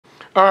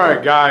All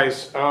right,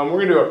 guys, we're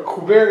going to do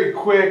a very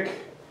quick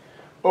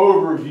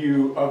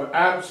overview of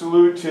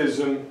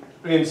absolutism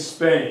in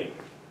Spain.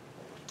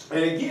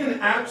 And again,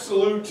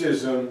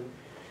 absolutism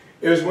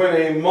is when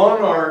a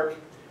monarch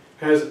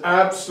has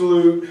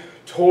absolute,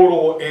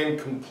 total, and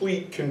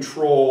complete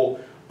control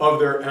of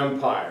their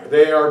empire.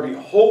 They are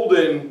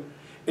beholden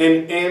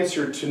in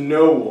answer to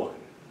no one.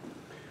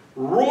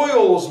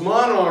 Royals,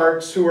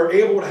 monarchs who are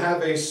able to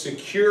have a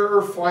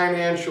secure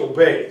financial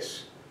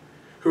base,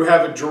 who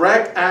have a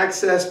direct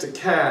access to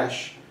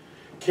cash,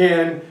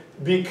 can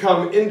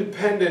become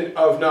independent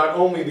of not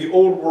only the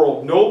old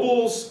world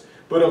nobles,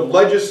 but of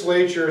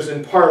legislatures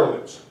and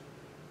parliaments.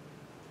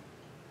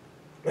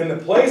 And the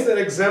place that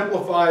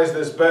exemplifies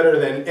this better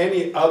than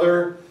any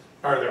other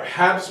are the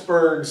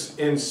Hapsburgs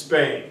in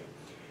Spain.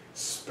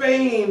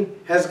 Spain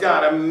has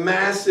got a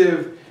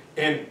massive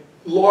and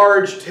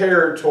large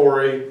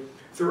territory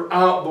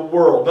throughout the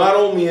world, not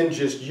only in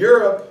just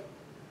Europe,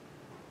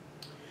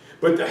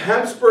 but the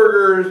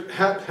Habsburgs, it's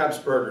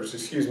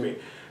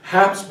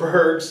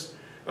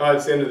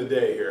the end of the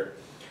day here.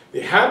 The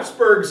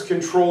Habsburgs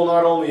control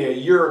not only a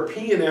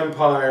European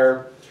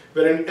empire,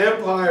 but an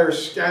empire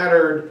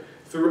scattered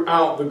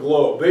throughout the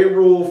globe. They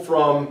rule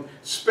from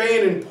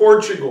Spain and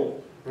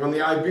Portugal on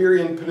the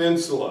Iberian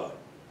Peninsula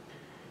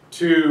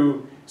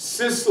to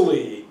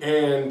Sicily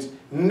and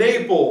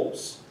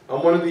Naples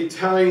on one of the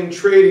Italian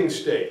trading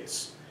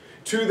states,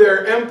 to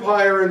their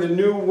empire in the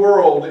New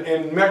World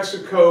in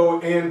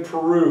Mexico and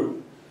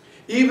Peru,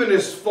 even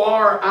as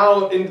far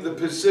out into the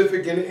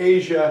Pacific and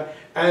Asia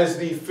as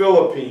the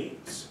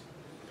Philippines.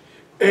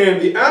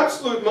 And the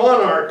absolute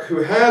monarch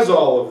who has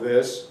all of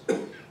this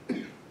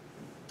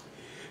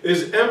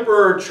is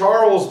Emperor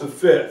Charles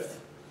V.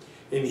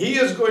 And he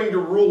is going to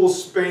rule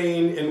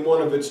Spain in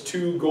one of its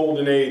two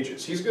golden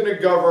ages. He's going to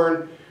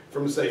govern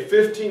from, say,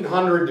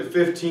 1500 to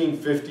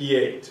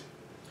 1558.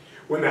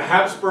 When the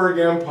Habsburg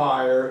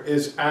Empire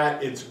is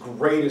at its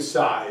greatest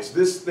size.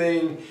 This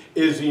thing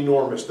is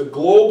enormous. The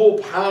global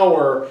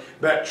power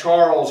that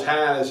Charles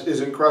has is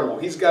incredible.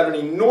 He's got an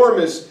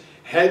enormous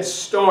head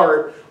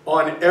start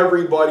on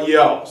everybody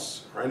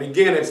else. And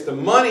again, it's the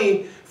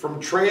money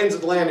from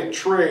transatlantic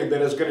trade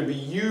that is going to be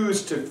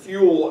used to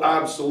fuel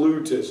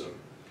absolutism.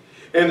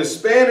 And the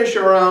Spanish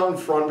are out in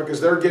front because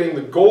they're getting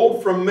the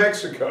gold from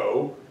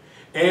Mexico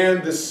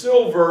and the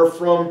silver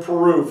from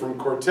Peru, from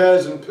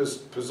Cortez and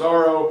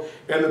Pizarro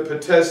and the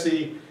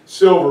Patesi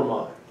silver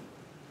mine.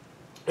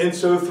 And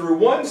so through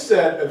one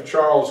set of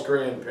Charles'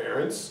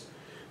 grandparents,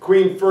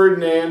 Queen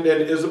Ferdinand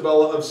and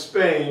Isabella of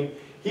Spain,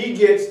 he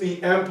gets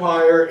the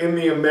empire in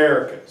the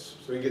Americas.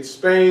 So he gets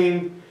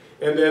Spain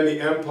and then the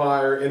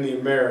empire in the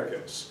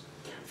Americas.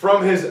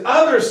 From his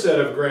other set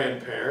of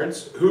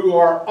grandparents, who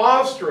are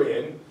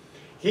Austrian,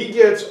 he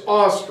gets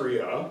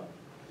Austria,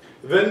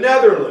 the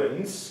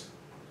Netherlands,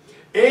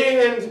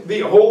 and the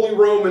Holy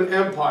Roman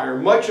Empire,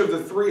 much of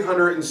the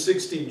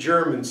 360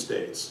 German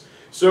states.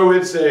 So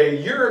it's a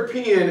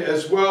European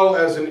as well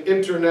as an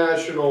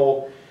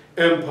international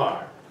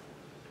empire.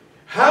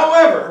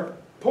 However,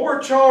 poor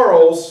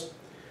Charles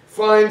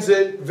finds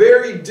it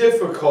very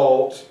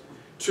difficult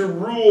to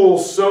rule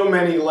so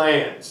many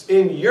lands.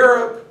 In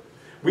Europe,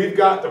 we've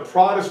got the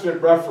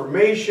Protestant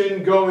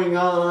Reformation going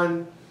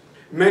on.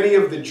 Many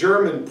of the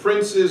German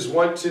princes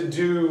want to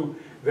do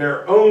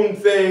their own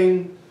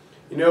thing.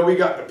 You know, we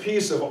got the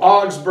Peace of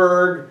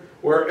Augsburg,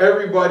 where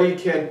everybody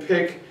can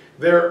pick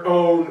their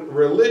own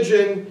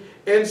religion.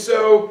 And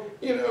so,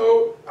 you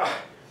know,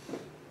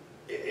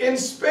 in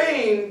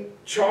Spain,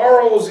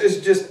 Charles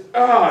is just,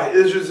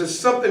 there's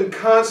just something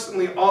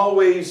constantly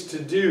always to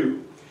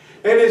do.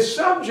 And his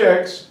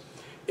subjects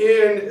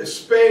in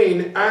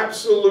Spain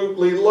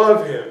absolutely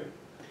love him.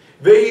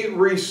 They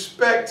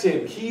respect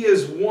him. He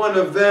is one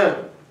of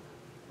them.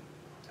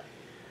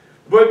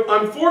 But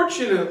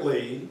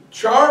unfortunately,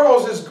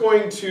 Charles is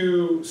going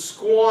to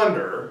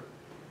squander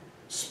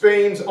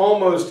Spain's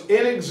almost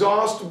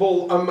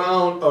inexhaustible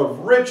amount of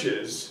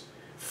riches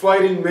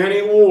fighting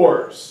many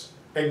wars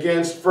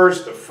against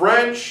first the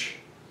French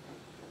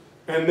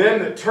and then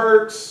the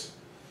Turks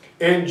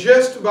and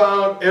just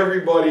about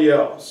everybody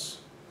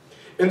else.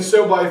 And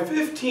so by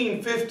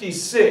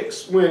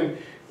 1556, when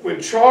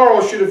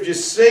Charles should have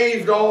just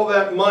saved all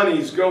that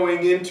money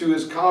going into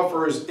his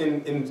coffers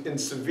in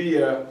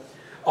Sevilla,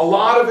 a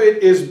lot of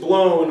it is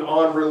blown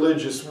on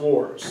religious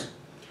wars.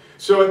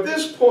 So at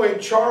this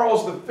point,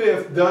 Charles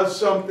V does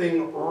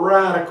something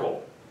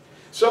radical,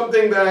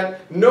 something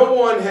that no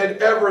one had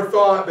ever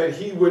thought that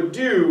he would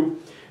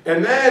do,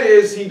 and that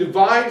is he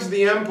divides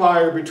the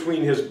empire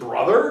between his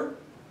brother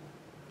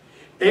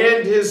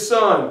and his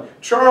son.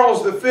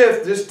 Charles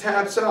V just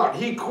taps out.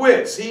 He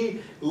quits.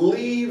 He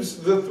leaves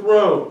the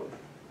throne.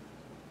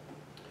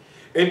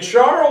 And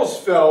Charles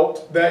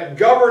felt that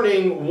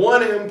governing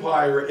one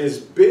empire as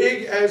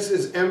big as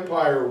his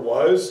empire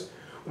was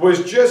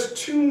just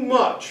too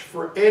much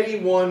for any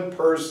one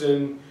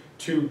person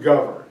to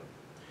govern.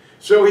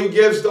 So he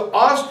gives the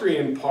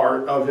Austrian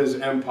part of his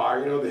empire,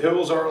 you know, the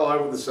hills are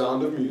alive with the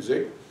sound of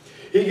music.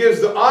 He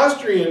gives the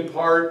Austrian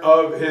part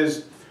of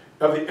his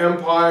of the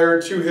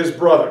empire to his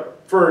brother,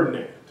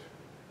 Ferdinand.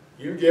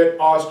 You get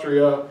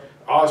Austria,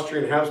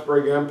 Austrian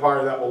Hapsburg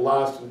Empire that will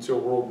last until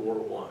World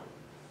War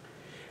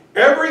I.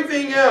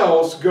 Everything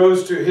else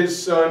goes to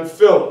his son,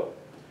 Philip.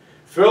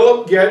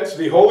 Philip gets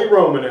the Holy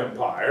Roman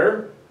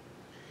Empire.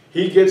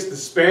 He gets the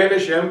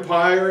Spanish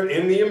Empire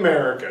in the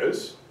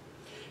Americas.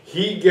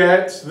 He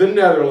gets the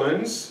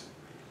Netherlands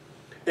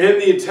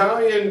and the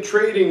Italian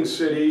trading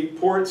city,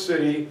 port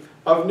city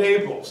of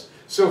Naples.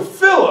 So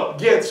Philip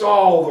gets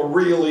all the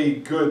really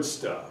good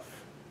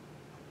stuff.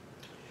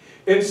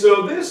 And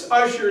so this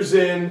ushers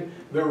in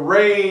the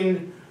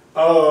reign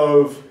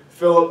of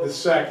Philip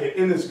II.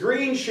 In this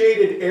green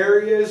shaded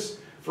areas,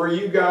 for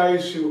you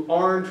guys who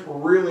aren't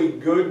really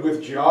good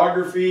with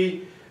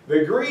geography,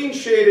 the green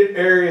shaded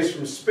areas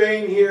from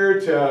Spain here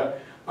to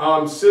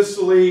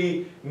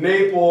Sicily,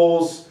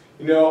 Naples,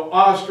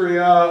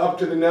 Austria, up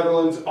to the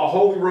Netherlands, a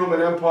Holy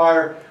Roman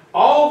Empire,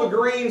 all the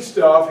green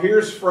stuff,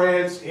 here's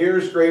France,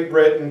 here's Great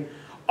Britain,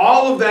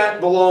 all of that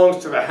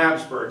belongs to the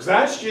Habsburgs.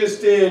 That's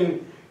just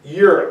in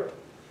Europe,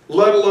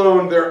 let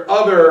alone their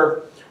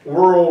other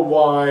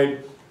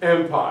worldwide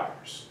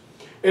empires.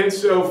 And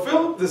so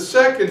Philip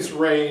II's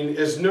reign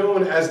is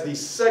known as the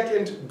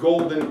Second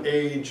Golden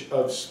Age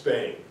of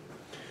Spain.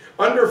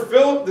 Under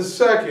Philip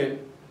II,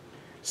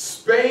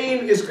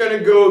 Spain is going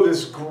to go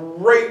this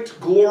great,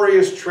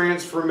 glorious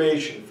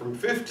transformation from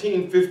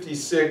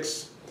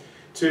 1556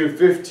 to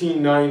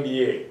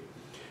 1598.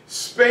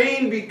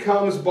 Spain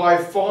becomes by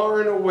far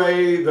and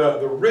away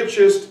the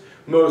richest,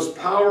 most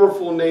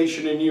powerful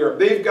nation in Europe.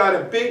 They've got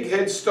a big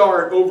head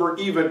start over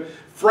even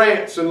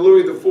France and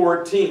Louis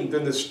XIV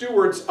and the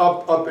Stuarts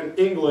up in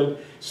England.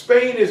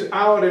 Spain is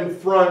out in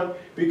front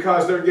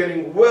because they're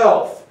getting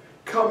wealth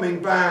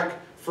coming back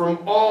from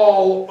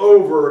all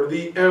over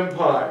the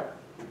empire.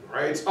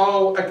 Right? It's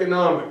all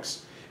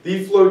economics.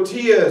 The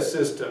flotilla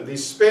system,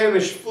 these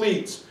Spanish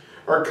fleets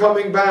are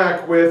coming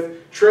back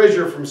with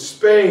treasure from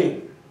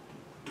Spain,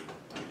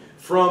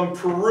 from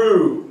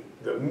Peru,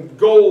 the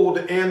gold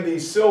and the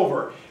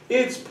silver.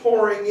 It's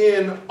pouring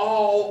in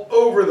all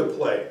over the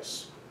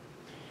place.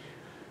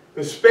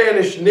 The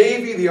Spanish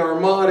Navy, the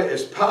Armada,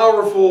 is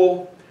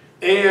powerful,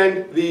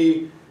 and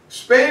the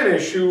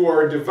Spanish, who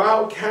are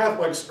devout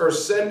Catholics, are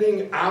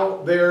sending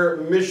out their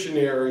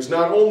missionaries,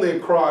 not only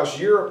across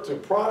Europe to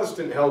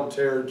Protestant-held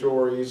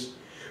territories,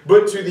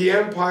 but to the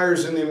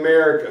empires in the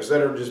Americas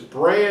that are just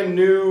brand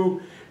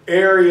new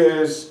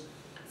areas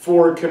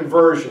for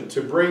conversion,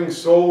 to bring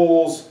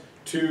souls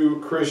to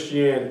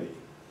Christianity.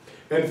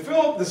 And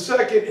Philip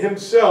II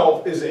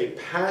himself is a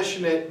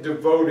passionate,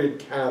 devoted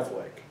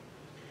Catholic.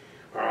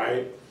 All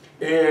right?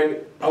 And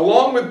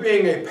along with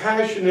being a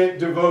passionate,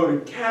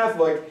 devoted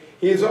Catholic,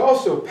 he is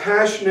also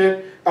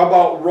passionate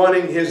about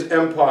running his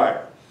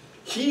empire.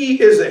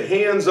 He is a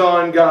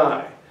hands-on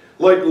guy.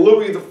 Like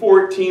Louis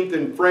XIV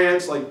in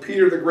France, like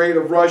Peter the Great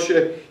of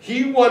Russia,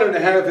 he wanted to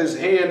have his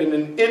hand and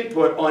an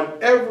input on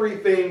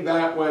everything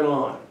that went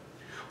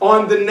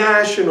on the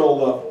national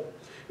level.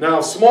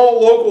 Now,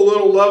 small, local,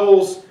 little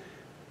levels,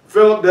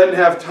 Philip doesn't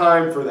have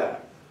time for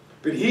that.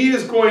 But he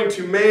is going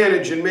to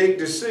manage and make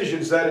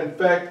decisions that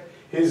affect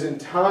his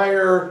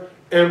entire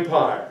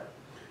empire.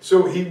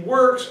 So he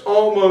works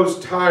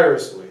almost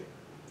tirelessly.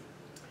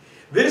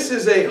 This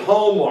is a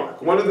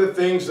hallmark, one of the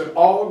things that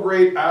all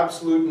great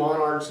absolute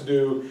monarchs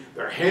do.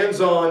 They're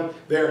hands-on,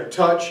 they're in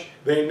touch,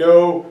 they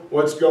know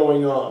what's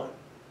going on.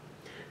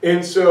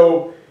 And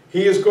so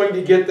he is going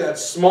to get that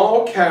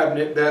small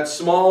cabinet, that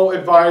small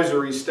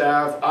advisory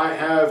staff. I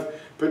have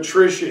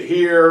Patricia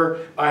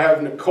here, I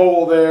have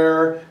Nicole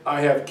there,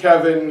 I have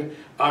Kevin,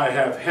 I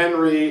have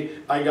Henry,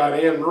 I got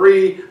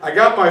Anne-Marie. I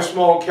got my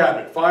small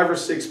cabinet, 5 or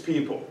 6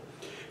 people.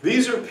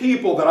 These are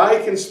people that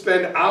I can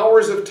spend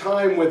hours of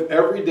time with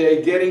every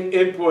day getting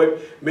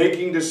input,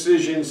 making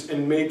decisions,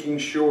 and making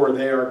sure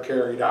they are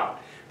carried out.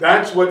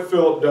 That's what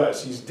Philip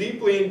does. He's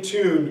deeply in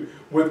tune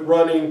with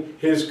running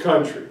his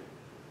country.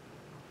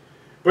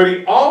 But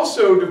he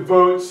also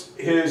devotes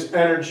his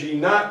energy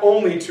not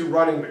only to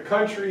running the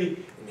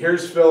country, and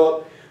here's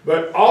Philip,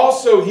 but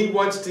also he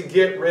wants to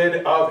get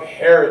rid of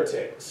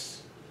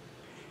heretics.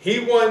 He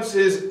wants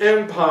his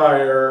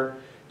empire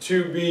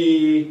to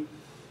be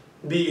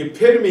the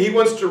epitome. He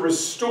wants to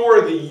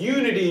restore the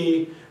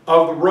unity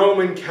of the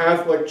Roman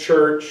Catholic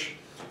Church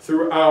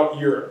throughout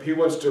Europe. He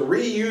wants to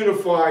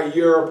reunify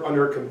Europe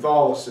under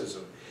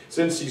Catholicism.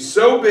 Since he's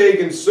so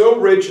big and so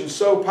rich and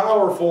so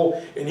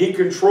powerful and he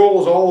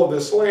controls all of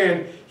this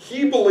land,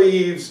 he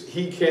believes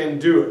he can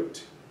do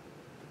it.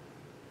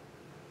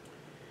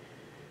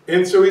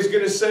 And so he's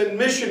going to send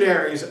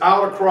missionaries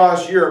out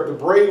across Europe,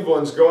 the brave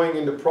ones going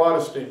into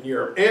Protestant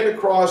Europe and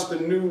across the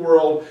New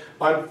World.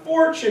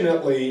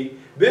 Unfortunately,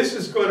 this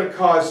is going to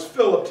cause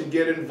Philip to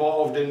get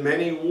involved in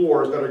many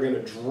wars that are going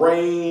to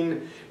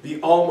drain the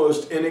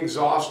almost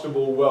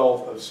inexhaustible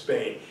wealth of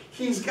Spain.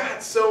 He's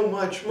got so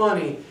much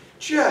money,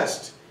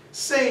 just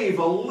save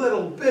a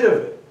little bit of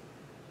it.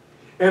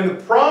 And the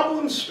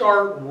problems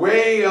start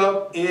way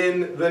up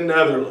in the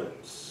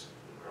Netherlands,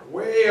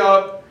 way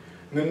up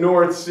in the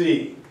North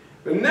Sea.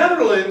 The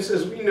Netherlands,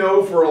 as we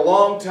know, for a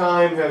long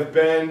time have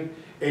been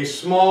a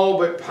small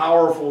but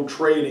powerful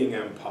trading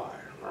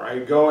empire, all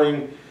right,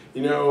 going,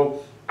 you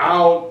know,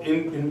 out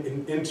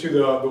into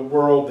the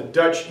world, the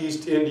Dutch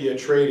East India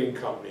Trading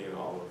Company and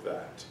all of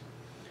that.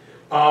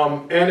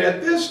 And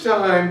at this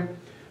time,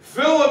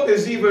 Philip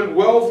is even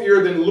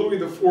wealthier than Louis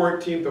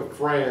XIV of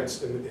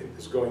France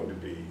is going to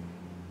be.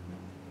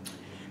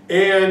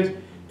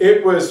 And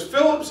it was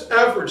Philip's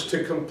efforts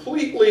to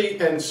completely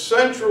and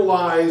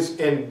centralize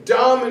and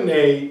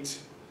dominate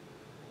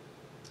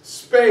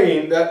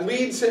Spain that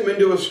leads him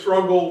into a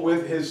struggle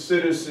with his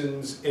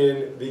citizens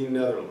in the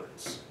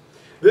Netherlands.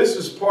 This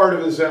is part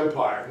of his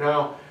empire.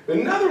 Now, the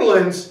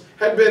Netherlands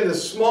had been the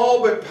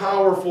small but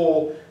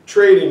powerful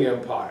trading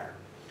empire.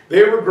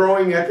 They were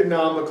growing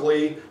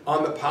economically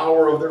on the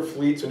power of their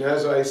fleets and,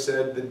 as I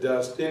said, the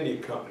Dutch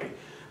India Company.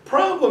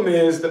 Problem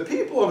is, the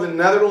people of the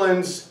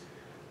Netherlands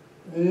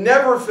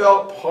never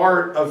felt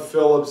part of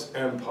Philip's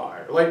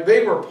empire. Like,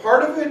 they were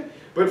part of it,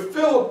 but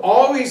Philip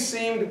always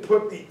seemed to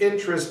put the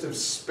interest of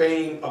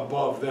Spain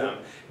above them.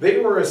 They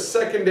were a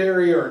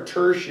secondary or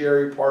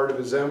tertiary part of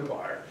his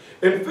empire.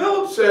 And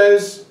Philip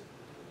says,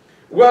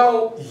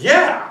 well,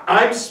 yeah,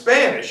 I'm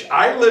Spanish.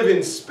 I live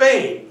in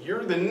Spain.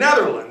 You're the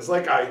Netherlands.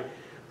 Like, I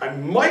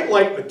might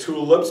like the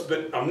tulips,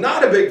 but I'm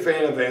not a big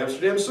fan of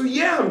Amsterdam, so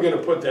yeah, I'm going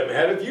to put them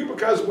ahead of you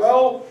because,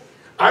 well,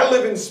 I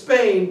live in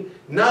Spain,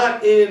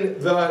 not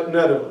in the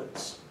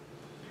Netherlands.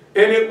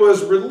 And it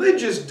was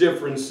religious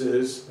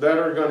differences that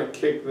are going to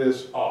kick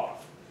this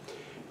off.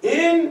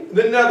 In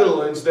the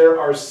Netherlands, there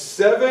are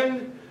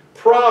 7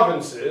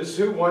 provinces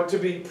who want to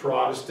be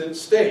Protestant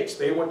states.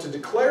 They want to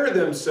declare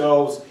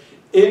themselves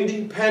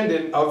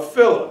independent of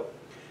Philip.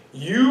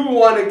 You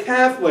want a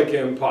Catholic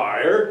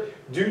empire.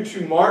 Due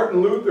to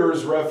Martin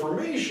Luther's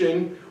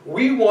Reformation,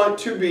 we want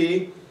to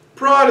be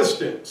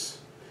Protestants.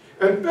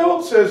 And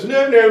Philip says,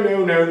 no, no,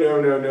 no, no,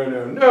 no, no, no,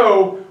 no,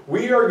 no.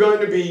 We are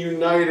going to be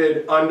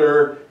united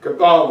under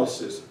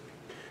Catholicism.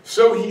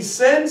 So he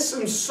sends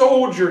some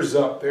soldiers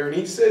up there and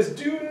he says,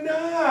 do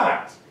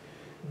not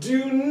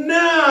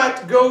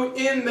go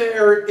in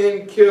there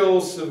and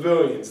kill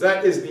civilians.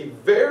 That is the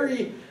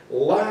very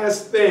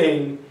last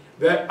thing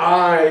that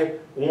I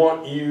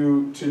want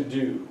you to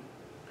do.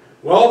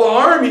 Well, the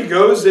army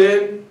goes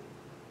in,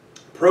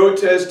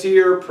 protest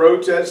here,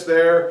 protest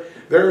there.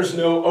 There's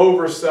no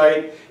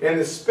oversight, and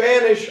the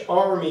Spanish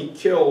army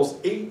kills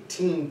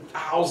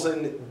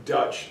 18,000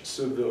 Dutch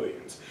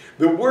civilians.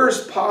 The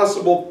worst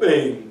possible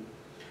thing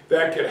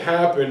that could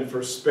happen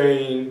for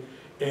Spain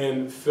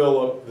and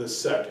Philip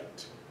II.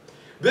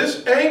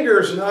 This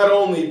angers not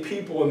only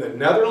people in the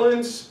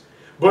Netherlands,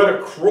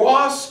 but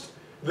across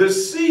the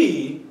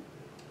sea,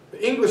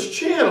 the English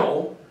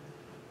Channel,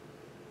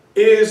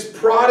 is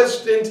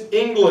Protestant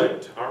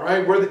England, all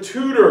right, where the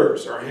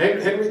Tudors are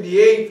Henry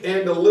VIII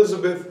and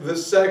Elizabeth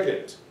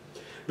II.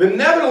 The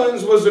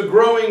Netherlands was a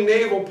growing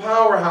naval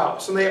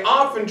powerhouse, and they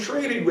often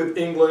traded with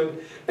England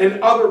and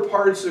other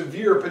parts of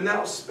Europe, and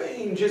now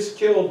Spain just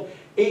killed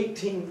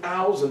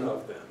 18,000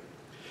 of them.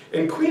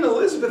 And Queen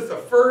Elizabeth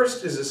I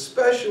is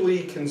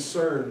especially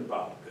concerned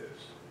about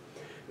this.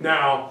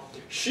 Now,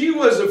 she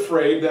was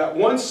afraid that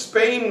once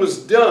Spain was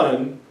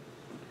done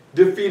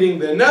defeating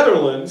the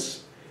Netherlands,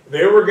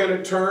 they were going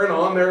to turn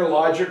on their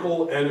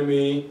logical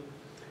enemy,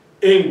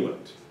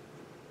 England.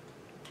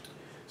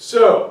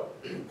 So,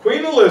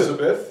 Queen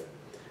Elizabeth,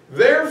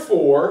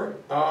 therefore,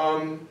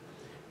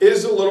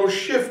 is a little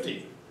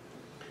shifty.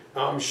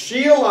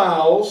 She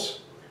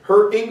allows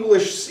her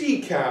English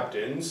sea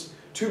captains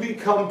to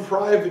become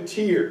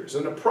privateers.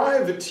 And a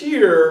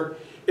privateer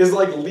is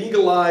like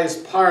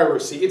legalized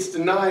piracy. It's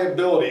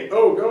deniability.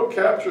 Oh, go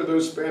capture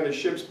those Spanish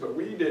ships, but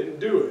we didn't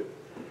do it.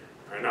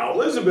 And now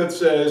Elizabeth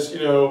says, you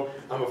know,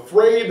 I'm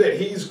afraid that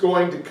he's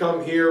going to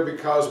come here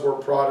because we're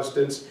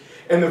Protestants.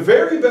 And the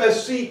very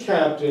best sea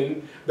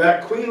captain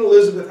that Queen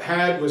Elizabeth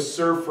had was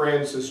Sir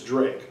Francis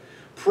Drake.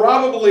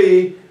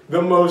 Probably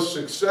the most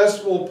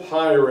successful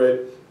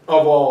pirate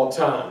of all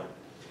time.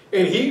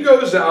 And he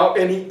goes out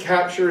and he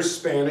captures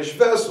Spanish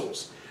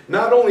vessels.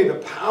 Not only the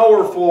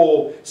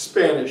powerful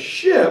Spanish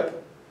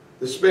ship,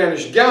 the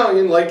Spanish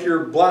galleon, like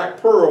your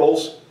Black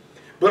Pearls,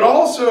 but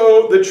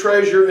also the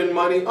treasure and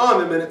money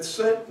on them, and it's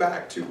sent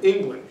back to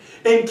England.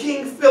 And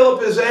King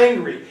Philip is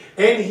angry,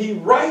 and he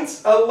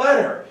writes a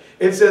letter.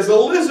 It says,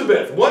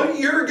 Elizabeth, one of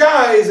your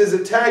guys is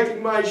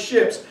attacking my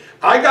ships.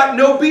 I got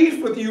no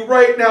beef with you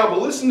right now,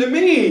 but listen to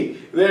me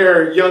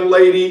there, young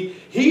lady.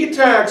 He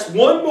attacks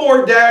one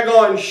more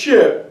daggone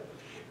ship,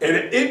 and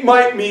it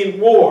might mean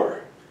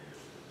war.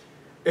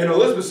 And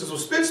Elizabeth says, well,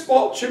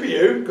 spitball,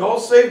 chibio, God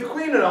save the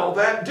Queen and all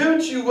that.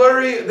 Don't you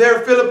worry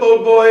there, Philip,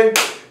 old boy.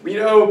 You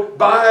know,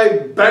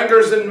 by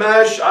bangers and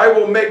mash, I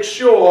will make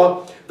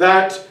sure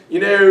that, he,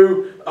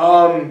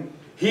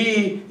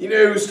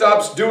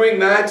 stops doing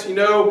that.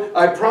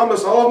 I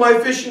promise all of my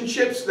fishing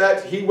ships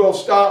that he will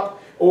stop,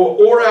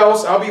 or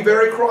else I'll be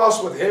very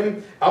cross with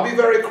him. I'll be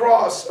very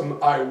cross,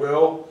 I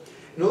will.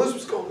 And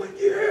Elizabeth's going like,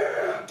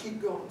 yeah,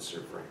 keep going, Sir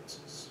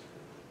Francis.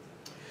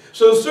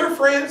 So Sir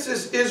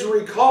Francis is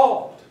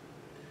recalled.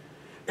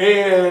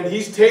 And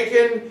he's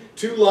taken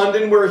to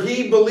London, where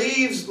he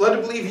believes, led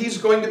to believe, he's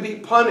going to be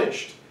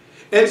punished.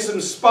 And some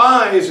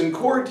spies and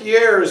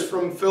courtiers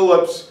from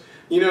Philip's,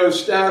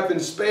 staff in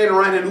Spain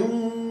around, and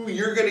ooh,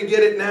 you're going to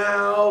get it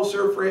now,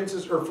 Sir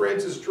Francis, or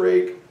Francis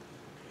Drake.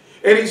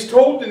 And he's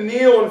told to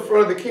kneel in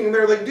front of the king. And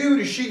they're like,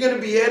 dude, is she going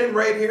to behead him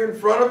right here in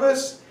front of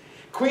us?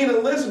 Queen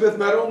Elizabeth,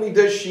 not only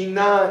does she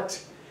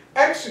not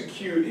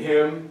execute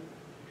him,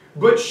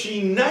 but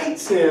she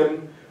knights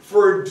him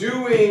for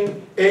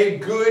doing a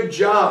good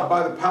job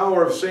by the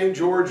power of St.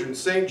 George and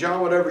St.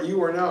 John, whatever,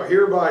 you are now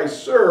hereby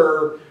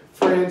Sir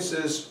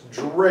Francis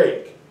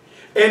Drake.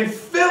 And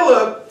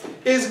Philip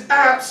is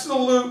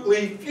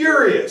absolutely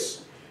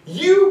furious.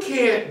 You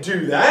can't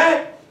do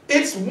that.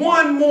 It's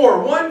one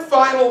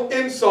final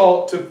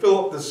insult to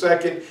Philip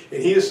II,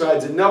 and he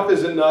decides enough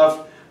is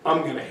enough.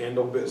 I'm going to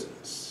handle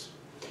business.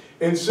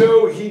 And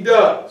so he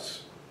does.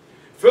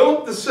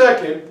 Philip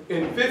II,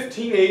 in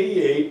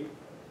 1588,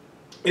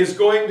 is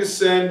going to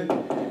send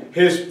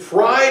his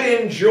pride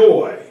and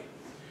joy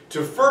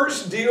to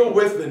first deal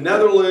with the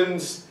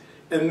Netherlands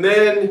and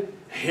then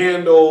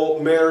handle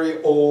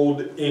merry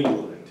old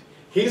England.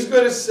 He's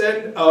going to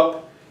send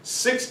up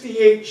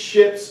 68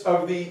 ships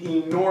of the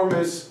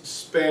enormous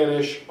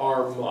Spanish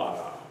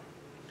Armada.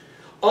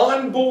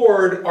 On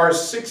board are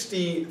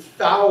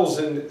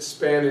 60,000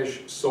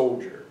 Spanish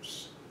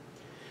soldiers.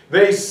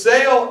 They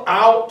sail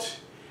out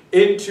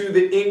into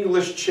the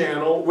English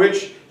Channel,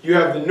 which you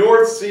have the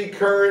North Sea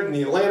current and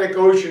the Atlantic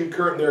Ocean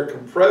current. They're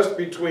compressed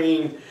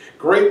between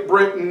Great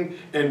Britain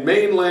and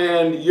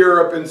mainland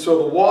Europe, and so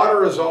the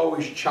water is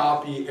always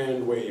choppy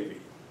and wavy.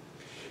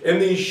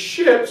 And these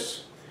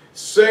ships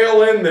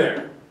sail in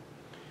there.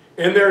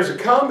 And there's a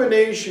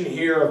combination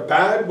here of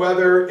bad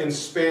weather and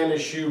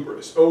Spanish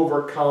hubris,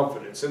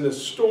 overconfidence. And the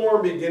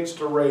storm begins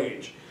to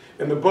rage.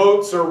 And the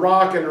boats are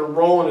rocking and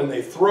rolling, and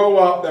they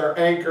throw out their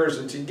anchors.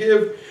 And to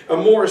give a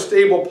more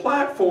stable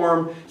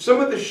platform, some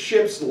of the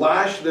ships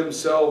lash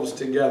themselves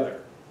together.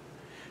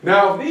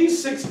 Now, if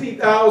these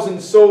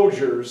 60,000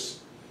 soldiers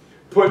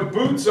put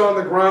boots on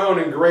the ground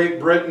in Great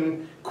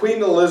Britain,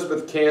 Queen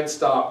Elizabeth can't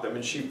stop them.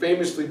 And she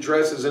famously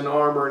dresses in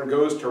armor and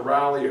goes to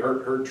rally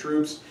her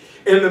troops.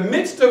 In the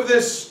midst of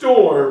this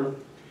storm,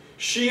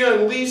 she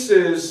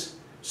unleashes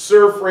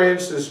Sir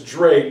Francis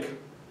Drake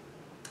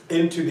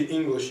into the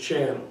English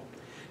Channel.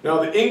 Now,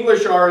 the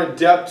English are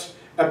adept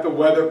at the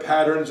weather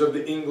patterns of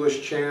the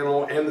English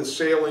Channel and the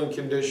sailing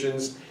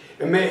conditions,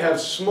 and they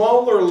have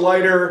smaller,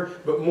 lighter,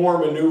 but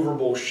more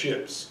maneuverable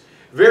ships.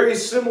 Very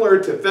similar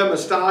to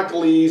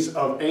Themistocles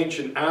of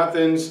ancient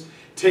Athens,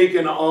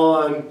 taken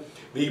on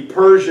the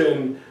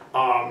Persian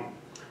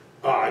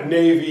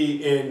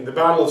navy in the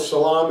Battle of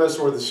Salamis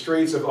or the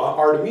Straits of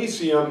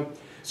Artemisium.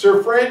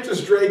 Sir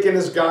Francis Drake and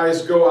his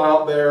guys go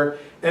out there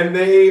and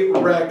they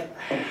wreak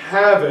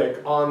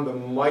havoc on the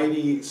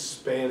mighty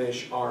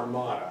Spanish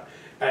Armada,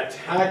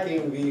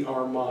 attacking the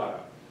Armada.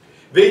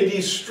 They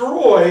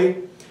destroy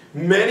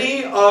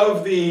many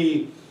of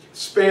the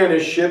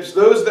Spanish ships.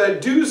 Those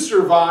that do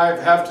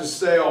survive have to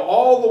sail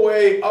all the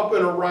way up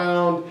and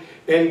around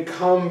and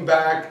come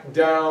back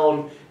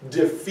down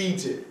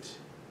defeated.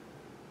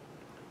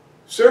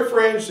 Sir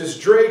Francis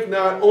Drake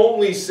not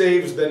only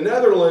saves the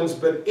Netherlands,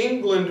 but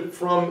England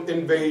from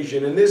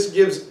invasion. And this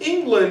gives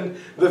England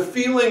the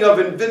feeling of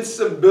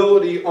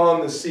invincibility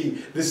on the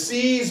sea. The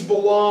seas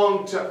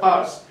belong to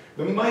us.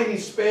 The mighty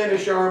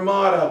Spanish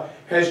Armada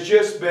has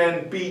just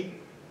been beaten.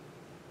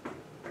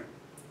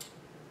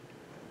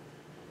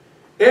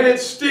 And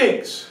it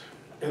stinks.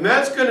 And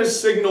that's going to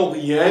signal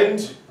the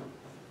end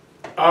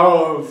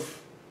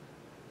of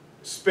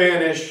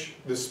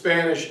the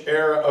Spanish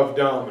era of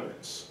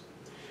dominance.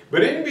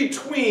 But in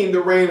between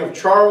the reign of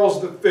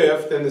Charles V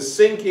and the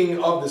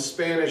sinking of the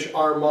Spanish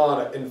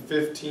Armada in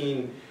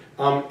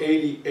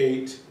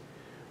 1588,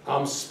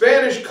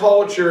 Spanish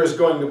culture is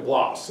going to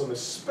blossom,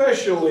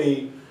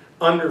 especially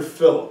under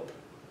Philip.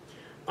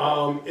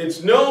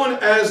 It's known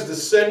as the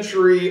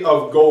Century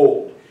of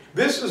Gold.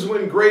 This is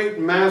when great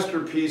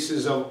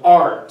masterpieces of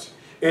art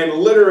and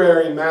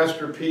literary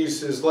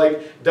masterpieces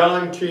like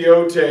Don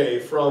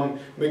Quixote from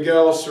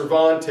Miguel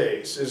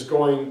Cervantes is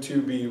going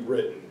to be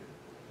written.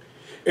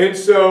 And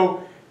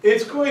so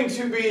it's going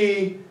to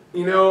be, a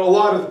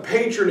lot of the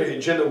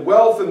patronage and the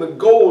wealth and the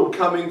gold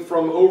coming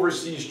from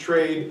overseas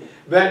trade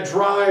that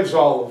drives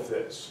all of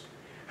this.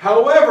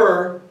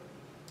 However,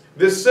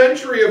 the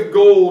century of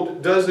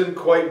gold doesn't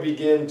quite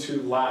begin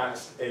to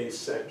last a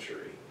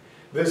century.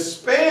 The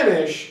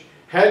Spanish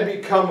had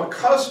become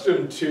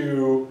accustomed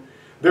to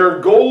their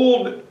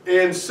gold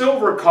and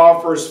silver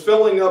coffers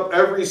filling up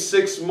every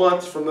 6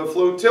 months from the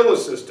flotilla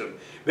system.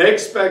 They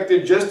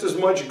expected just as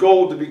much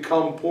gold to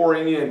become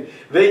pouring in.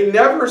 They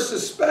never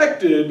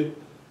suspected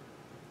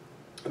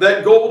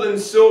that gold and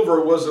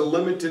silver was a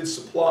limited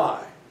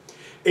supply.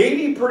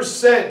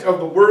 80% of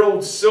the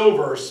world's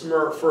silver,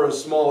 for a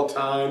small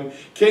time,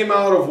 came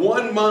out of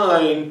one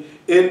mine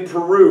in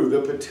Peru,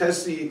 the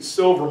Patesi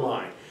silver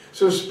mine.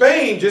 So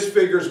Spain just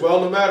figures,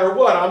 well, no matter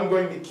what, I'm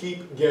going to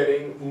keep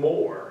getting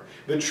more.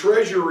 The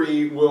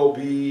treasury will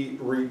be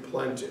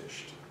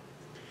replenished.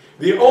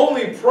 The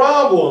only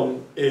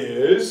problem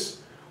is,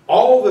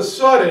 all of a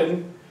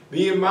sudden,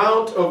 the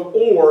amount of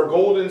ore,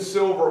 gold and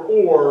silver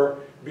ore,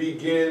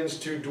 begins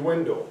to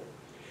dwindle.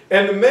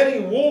 And the many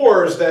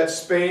wars that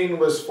Spain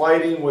was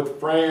fighting with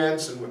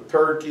France and with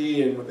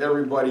Turkey and with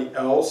everybody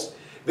else,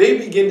 they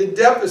begin to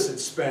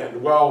deficit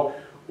spend. Well,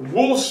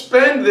 we'll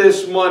spend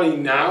this money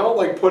now,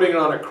 like putting it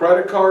on a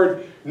credit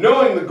card,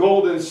 knowing the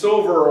gold and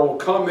silver will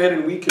come in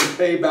and we can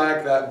pay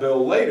back that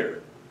bill later.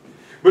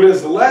 But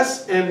as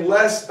less and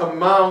less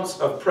amounts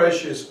of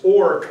precious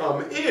ore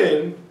come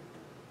in,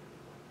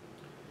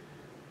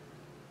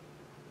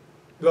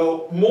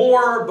 the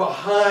more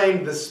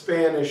behind the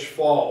Spanish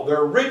fall.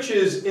 Their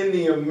riches in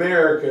the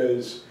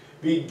Americas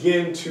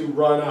begin to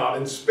run out.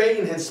 And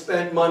Spain has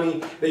spent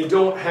money they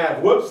don't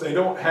have, they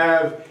don't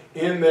have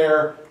in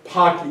their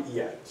pocket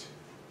yet.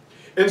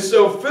 And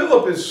so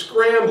Philip is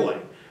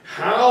scrambling.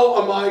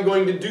 How am I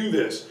going to do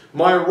this?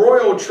 My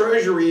royal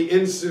treasury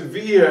in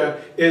Sevilla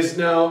is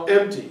now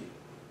empty.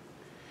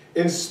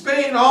 And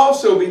Spain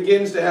also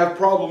begins to have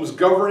problems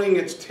governing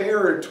its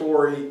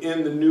territory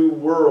in the New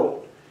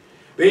World.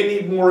 They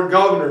need more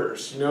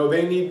governors,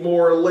 they need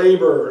more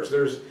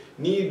laborers,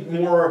 need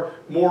more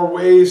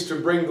ways to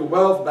bring the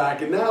wealth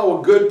back. And now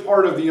a good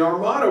part of the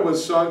armada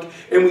was sunk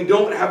and we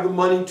don't have the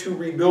money to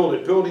rebuild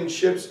it. Building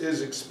ships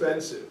is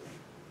expensive.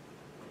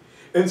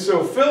 And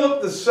so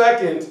Philip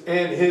II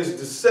and his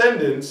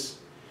descendants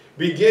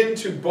begin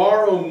to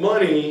borrow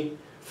money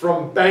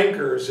from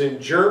bankers in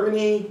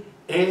Germany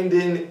and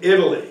in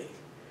Italy.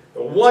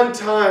 The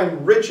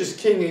one-time richest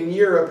king in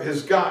Europe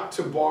has got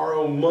to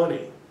borrow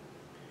money.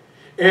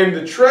 And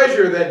the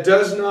treasure that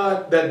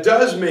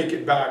does make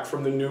it back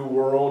from the New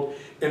World,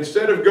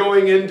 instead of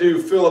going into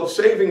Philip's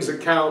savings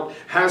account,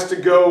 has to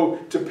go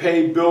to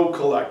pay bill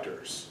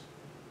collectors.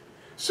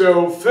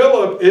 So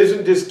Philip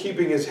isn't just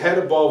keeping his head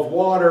above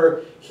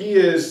water, he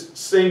is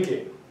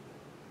sinking.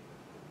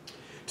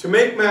 To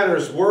make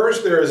matters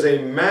worse, there is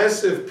a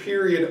massive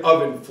period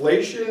of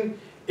inflation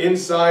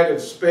inside of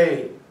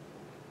Spain.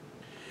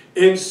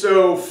 And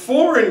so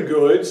foreign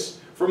goods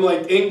from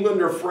like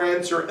England or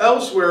France or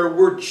elsewhere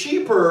were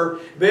cheaper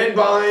than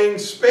buying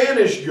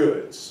Spanish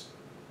goods.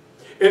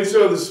 And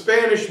so the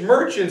Spanish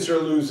merchants are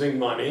losing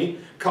money,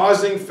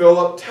 causing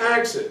Philip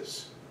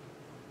taxes.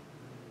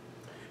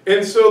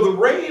 And so the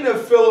reign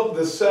of Philip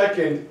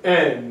II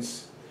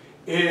ends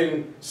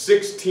in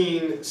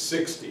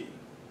 1660.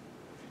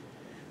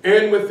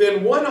 And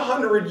within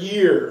 100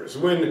 years,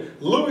 when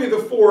Louis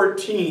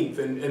XIV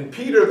and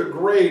Peter the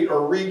Great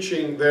are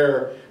reaching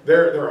their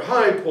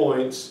high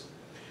points,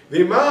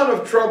 the amount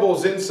of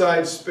troubles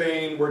inside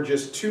Spain were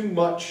just too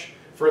much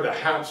for the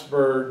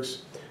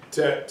Hapsburgs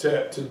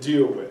to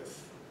deal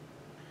with.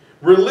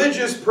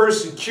 Religious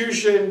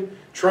persecution,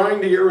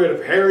 trying to get rid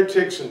of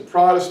heretics and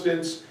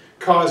Protestants,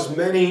 caused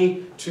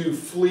many to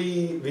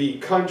flee the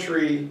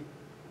country.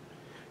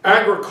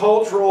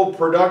 Agricultural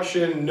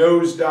production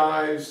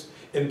nosedives.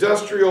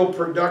 Industrial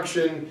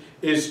production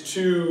is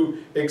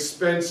too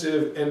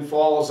expensive and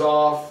falls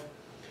off.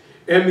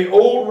 And the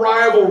old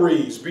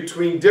rivalries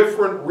between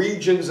different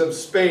regions of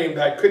Spain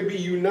that could be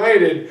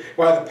united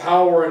by the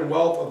power and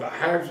wealth of the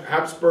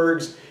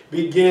Habsburgs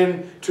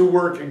begin to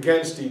work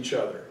against each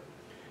other.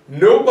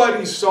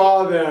 Nobody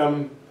saw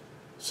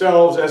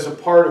themselves as a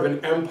part of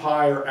an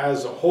empire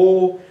as a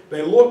whole.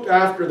 They looked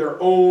after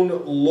their own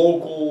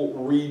local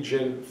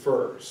region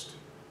first.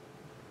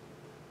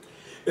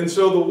 And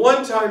so the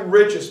one-time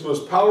richest,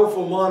 most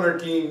powerful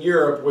monarchy in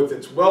Europe, with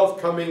its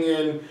wealth coming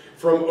in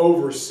from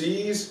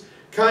overseas,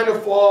 kind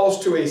of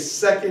falls to a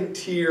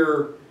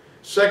second-tier,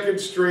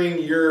 second-string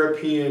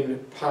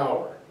European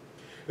power.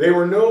 They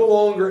were no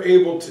longer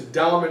able to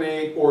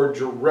dominate or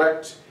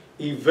direct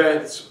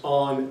events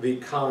on the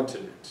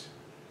continent.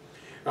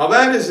 Now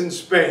that is in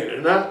Spain,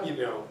 and not,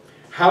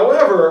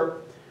 However,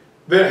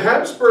 the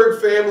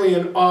Habsburg family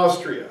in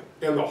Austria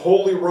and the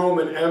Holy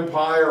Roman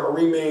Empire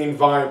remain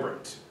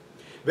vibrant.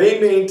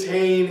 They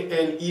maintain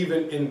and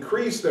even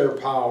increase their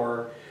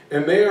power,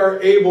 and they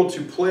are able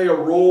to play a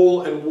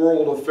role in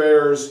world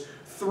affairs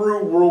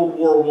through World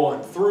War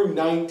I, through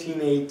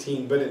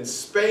 1918. But in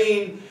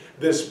Spain,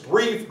 this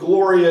brief,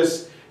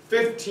 glorious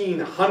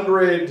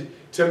 1500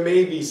 to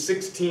maybe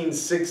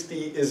 1660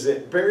 is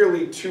at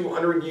barely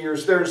 200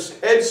 years. Their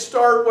head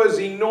start was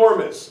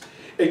enormous.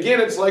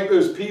 Again, it's like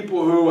those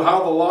people who,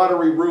 how the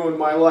lottery ruined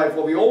my life.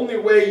 Well, the only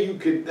way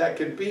that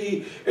could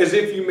be is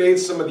if you made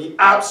some of the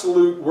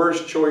absolute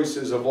worst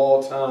choices of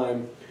all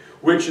time,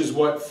 which is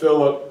what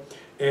Philip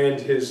and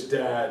his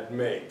dad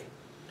make.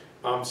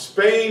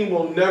 Spain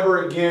will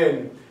never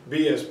again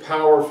be as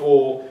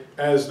powerful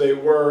as they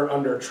were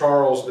under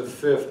Charles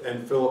V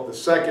and Philip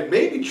II.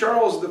 Maybe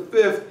Charles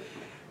V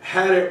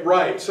had it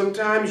right.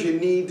 Sometimes you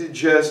need to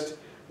just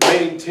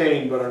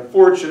maintain, but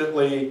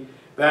unfortunately,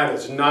 that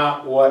is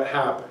not what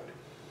happened.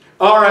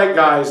 All right,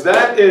 guys,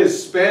 that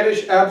is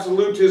Spanish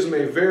absolutism,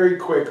 a very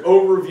quick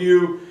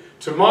overview.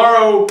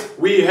 Tomorrow,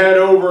 we head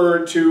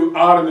over to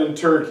Ottoman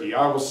Turkey.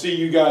 I will see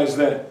you guys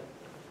then.